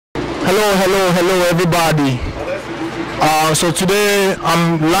Hello, everybody. So today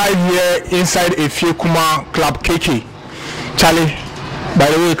I'm live here inside Efiekuma Club KK. Charlie,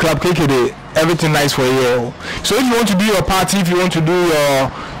 by the way, Club KK, everything nice for you. So if you want to do your party, if you want to do your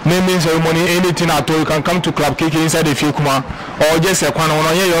naming ceremony, anything at all, you can come to Club KK inside Efiekuma, or just a corner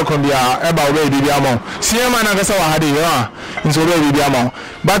on here. You can be about where baby amount. See, man, I guess I had it. In so baby amount.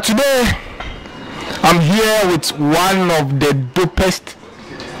 But today I'm here with one of the dopest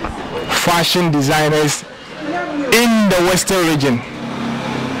fashion designers in the Western region.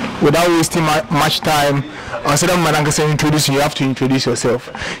 Without wasting much time, instead of Mananga introduce you, have to introduce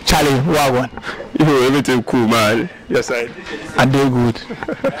yourself. Charlie, Wagwan. You everything cool, man. Yes, I do good.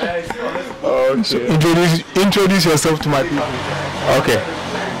 Okay. So introduce yourself to my people. Okay.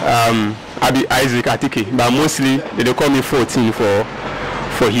 I be Isaac Atiki, but mostly they call me 14 for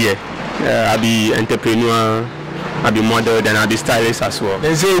here. I be entrepreneur, I be model, then I be stylist as well.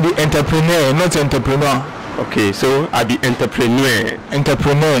 They say be entrepreneur, not entrepreneur. Okay, so I be entrepreneur.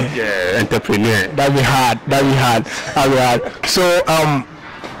 Entrepreneur. Yeah, entrepreneur. That be hard. So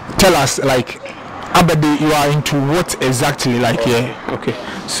tell us, like, Abadi, you are into what exactly, like here? Okay,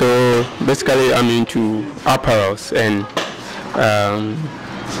 so basically I'm into apparels and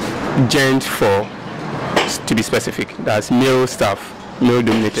gent for, to be specific, that's male stuff. No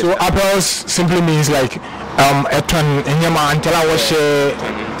dominated. So apparels simply means like a ton enyama until I was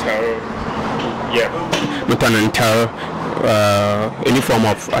any form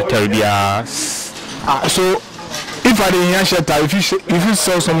of terabia. So if I didn't hear shirt, if you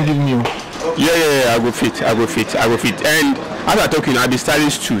sell some, give me. Yeah, I go fit. And as I talking, I be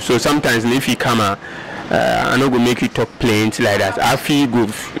stylist too. So sometimes if you come I no go make you talk plain like that. I feel go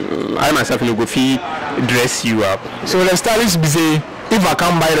I myself no go feel dress you up. So the stylist be say, if I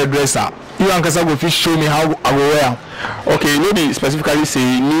can't buy the dresser, you and Kasa go show me how I go wear. Okay, maybe specifically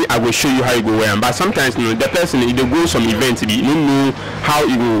say me, I will show you how you go wear. But sometimes you know the person they go some events, you don't know how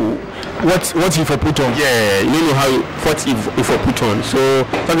you go. What if I put on? Yeah, you don't know how what if I put on. So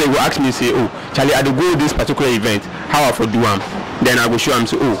sometimes they will ask me say, oh, Charlie, I do go this particular event. How I for do am? Then I will show them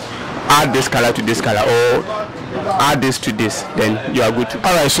say, oh, add this color to this color or add this to this. Then you are good to.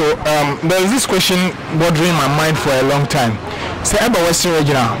 All right. So there is this question bothering my mind for a long time. Say about Western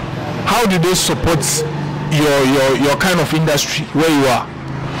region, how do they support your kind of industry where you are?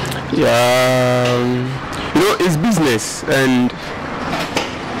 Yeah, you know, it's business, and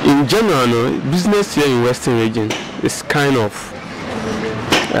in general, no, business here in Western region is kind of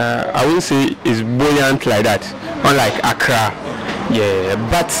I wouldn't say is buoyant like that, unlike Accra. Yeah,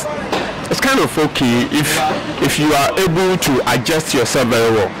 but it's kind of okay if you are able to adjust yourself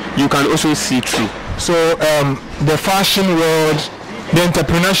very well. You can also see through. So the fashion world, the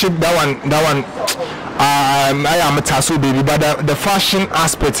entrepreneurship, that one, I am a tassel baby, but the fashion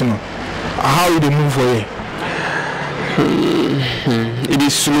aspect, you know, how do they move away? It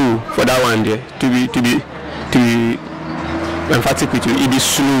is slow for that one there. To be emphatic with you, it is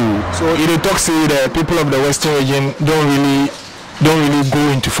slow. So it talks to the people of the Western region don't really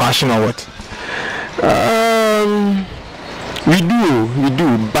go into fashion or what? We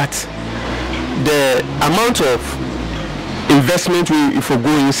do, but the amount of investment if we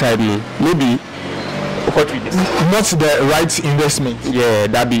go inside maybe what we not the right investment. Yeah,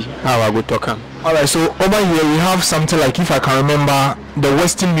 that be how I go talk. Alright, so over here we have something like, if I can remember, the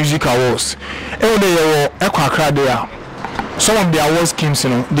Western Music Awards. Some of the award schemes, you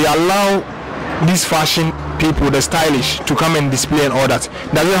know, they allow these fashion people, the stylish, to come and display and all that.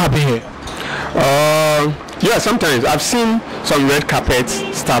 Does it happen here? Yeah, sometimes I've seen some red carpet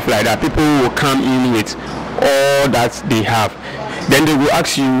stuff like that. People will come in with all that they have. Then they will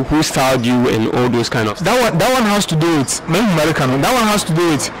ask you who styled you and all those kind of stuff. That one has to do with maybe American. That one has to do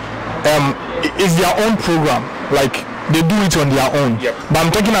with it's their own program. Like they do it on their own. Yep. But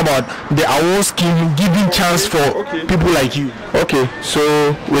I'm talking about the award scheme giving chance for people like you. Okay,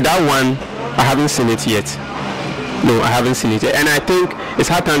 so with that one, I haven't seen it yet. No, I haven't seen it yet. And I think it's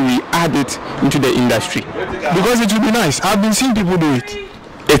hard time we add it into the industry. Because it will be nice. I've been seeing people do it.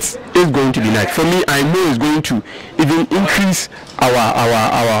 It's going to be nice. For me, I know it's going to even increase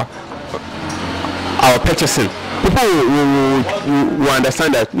our purchasing. People will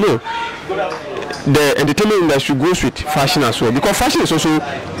understand that no, the entertainment industry goes with fashion as well, because fashion is also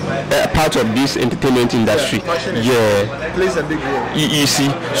part of this entertainment industry. Yeah, plays a big role. You see,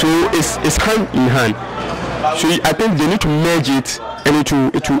 so it's hand in hand. So I think they need to merge it and it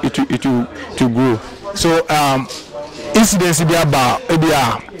to grow. So incidents about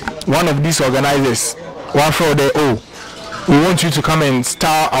one of these organizers, one for the we want you to come and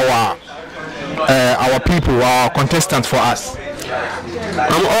style our people, our contestants for us.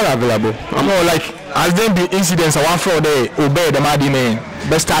 I'm all available. I'm all like, has there been incidents I want for the obey the Madi man,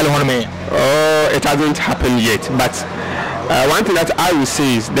 best style on me? Oh, it hasn't happened yet. But one thing that I will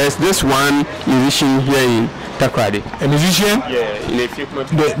say is there's this one musician here in Takoradi. A musician? Yeah, in a few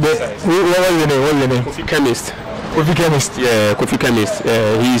months. What was the name? What's the name? Coffee Chemist. Coffee Chemist. Yeah, Coffee Chemist.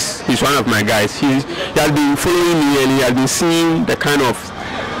 He's one of my guys. He has been following me and he has been seeing the kind of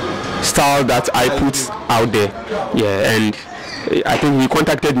style that I put out there. Yeah, and I think he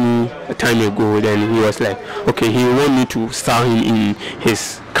contacted me a time ago. Then he was like, okay, he want me to star him in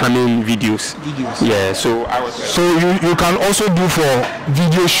his coming videos. Yeah, so I was. So you can also do for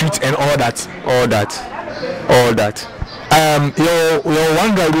video shoots and all that. All that. Your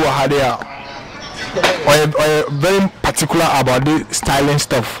one guy who had there, or very particular about the styling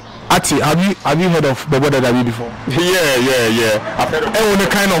stuff. Ati, have you heard of Bobo Dadabi before? Yeah. I've heard of him. The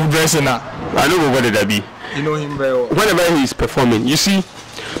kind of dressing now. I know Bobo Dadabi. You know him very well. Whenever he's performing, you see,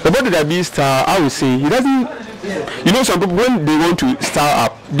 Bobo Dadabi style, I would say he doesn't. You know, some people when they want to style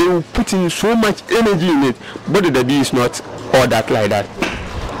up, they will put in so much energy in it. Bobo Dadabi is not all that like that.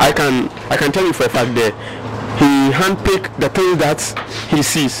 I can tell you for a fact that he handpick the things that he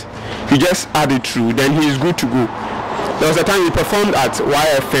sees. He just add it through, then he is good to go. There was a time he performed at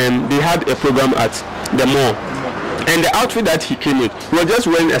YFM. They had a program at the mall, and the outfit that he came with, he was just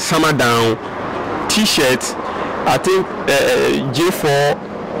wearing a summer down, t-shirt, I think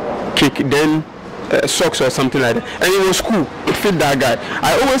J4 kick, then socks or something like that, and it was cool. It fit that guy.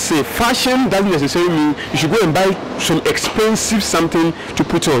 I always say fashion doesn't necessarily mean you should go and buy some expensive something to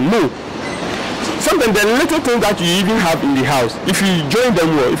put on. No. Sometimes the little things that you even have in the house, if you join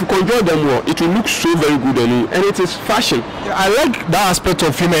them well, if you control them well, it will look so very good on you, and it is fashion. I like that aspect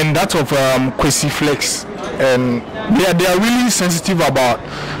of him and that of Kwesi Flex, and they are really sensitive about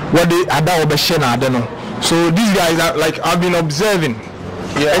what they are. I don't know. So these guys are like, I've been observing.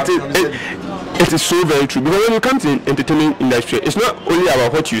 Yeah, it is so very true, because when you come to the entertainment industry, it's not only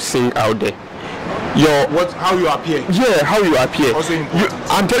about what you sing out there. How you appear. Yeah, how you appear.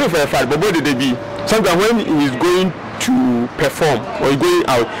 I'm telling you for a fact, but what did they be? Sometimes when he is going to perform or going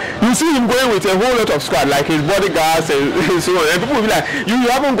out, you see him going with a whole lot of squad, like his bodyguards and so on. And people will be like, you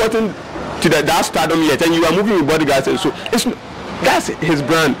haven't gotten to that stardom yet, and you are moving with bodyguards and so. That's his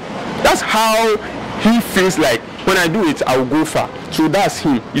brand. That's how he feels like, when I do it, I'll go far. So that's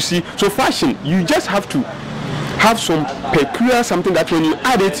him. You see, so fashion, you just have to have some peculiar something that when you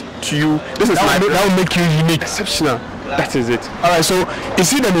add it to you, that will make you unique, exceptional. That is it. All right. So you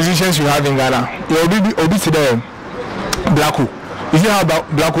see the musicians you have in Ghana. You obi to them Blacko. You see how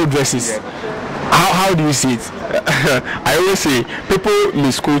Blacko dresses. Yeah. How do you see it? I always say people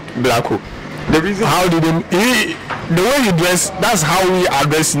misquote Blacko. The reason how did the way he dress, that's how we are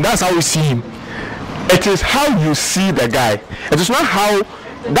dressing. That's how we see him. It is how you see the guy. It is not how.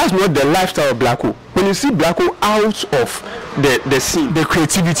 That's not the lifestyle of Blacko. When you see Blacko out of the scene, the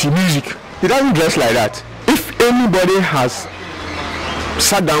creativity, music, he doesn't dress like that. If anybody has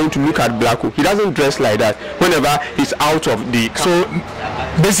sat down to look at Blacko, he doesn't dress like that whenever he's out of the camp. So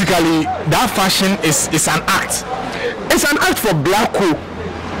basically that fashion is an act. It's an act for Blacko.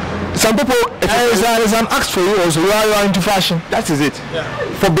 Some people it's an act for you also. You are into fashion. That is it. Yeah.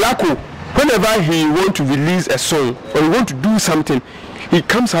 For Blacko, whenever he want to release a song or he want to do something, he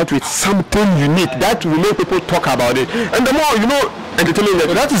comes out with something unique that will make people talk about it. And the more, entertainment,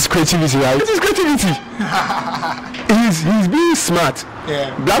 that is creativity, right? It is creativity. he's being smart.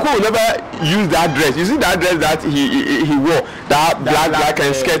 Yeah. Blacko will never use that dress. You see that dress that he wore, that black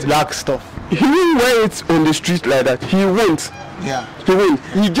and skirt, black stuff. He won't wear it on the street like that. He won't. Yeah. He won't.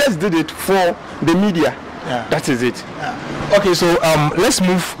 He just did it for the media. Yeah. That is it. Yeah. Okay, so let's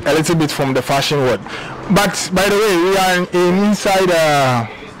move a little bit from the fashion world. But by the way, we are inside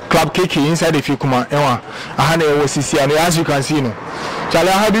Club KK, inside the Fikuma. As you can see,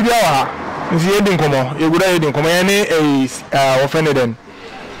 Chala Habibiawa is the heading come. You would heading come. Is offended them.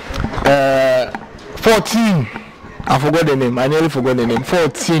 14. I forgot the name. I nearly forgot the name.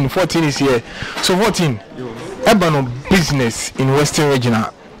 14 is here. So 14. Urban business in Western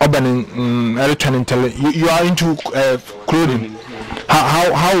Regional. Urban in electronic intelligence. You are into clothing.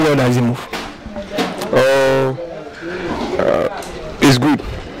 How well does it move? It's good.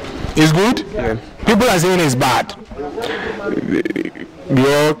 It's good? Yeah. People are saying it's bad.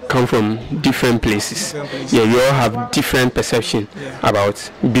 We all come from different places. Yeah, we all have different perception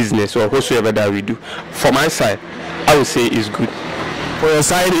about business or whatsoever that we do. For my side, I would say it's good. For your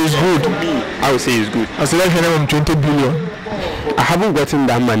side, it's good. For me, I would say it's good. I said I'm 20 billion. I haven't gotten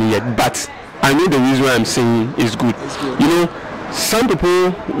that money yet, but I know the reason why I'm saying it's good. You know, some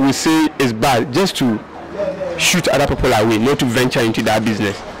people will say it's bad just to shoot other people away, not to venture into that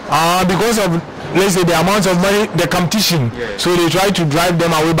business? Because of, let's say, the amount of money, the competition. So they try to drive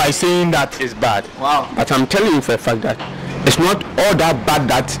them away by saying that It's bad. Wow. But I'm telling you for a fact that it's not all that bad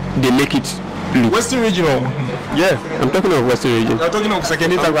that they make it look. Western Regional. Yeah, I'm talking of Western region. You're talking of I'm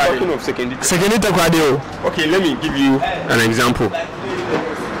Sekondi-Takoradi. talking of Sekondi-Takoradi. Sekondi-Takoradi. Okay, let me give you an example.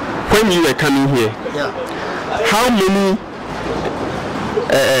 When you were coming here, how many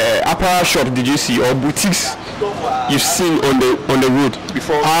apparel shops did you see or boutiques you've seen on the road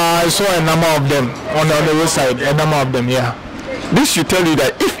before? I saw a number of them on the roadside. A number of them, yeah. This should tell you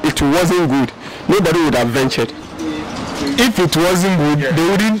that if it wasn't good, nobody would have ventured. If it wasn't good, they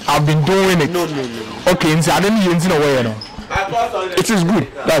wouldn't have been doing it. No. Okay, I don't know where you know. It is good.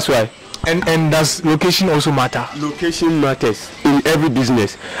 That's why. And does location also matter? Location matters in every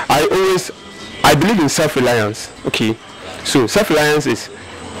business. I believe in self-reliance. Okay, so self-reliance is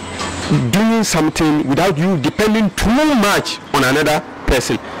doing something without you depending too much on another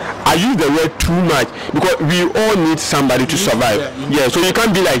person. I use the word too much because we all need somebody to survive. Yeah, so you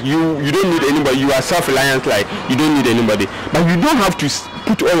can't be like you don't need anybody. You are self-reliant, like you don't need anybody, but you don't have to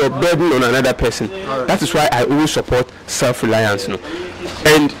put all your burden on another person. That is why I always support self-reliance. No?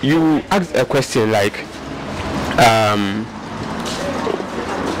 And you asked a question like,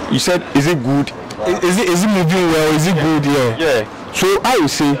 you said, is it good? Is it moving well? Is it good? Yeah. So I would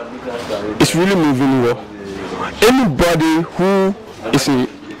say it's really moving well. Anybody who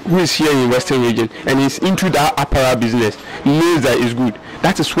is here in Western region and is into that apparel business knows that it's good.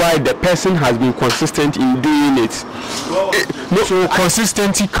 That is why the person has been consistent in doing it. So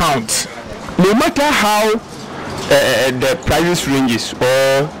consistency counts. No matter how the prices ranges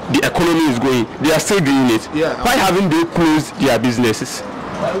or the economy is going, they are still doing it. Why haven't they closed their businesses?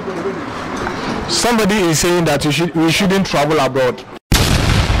 Somebody is saying that we shouldn't travel abroad.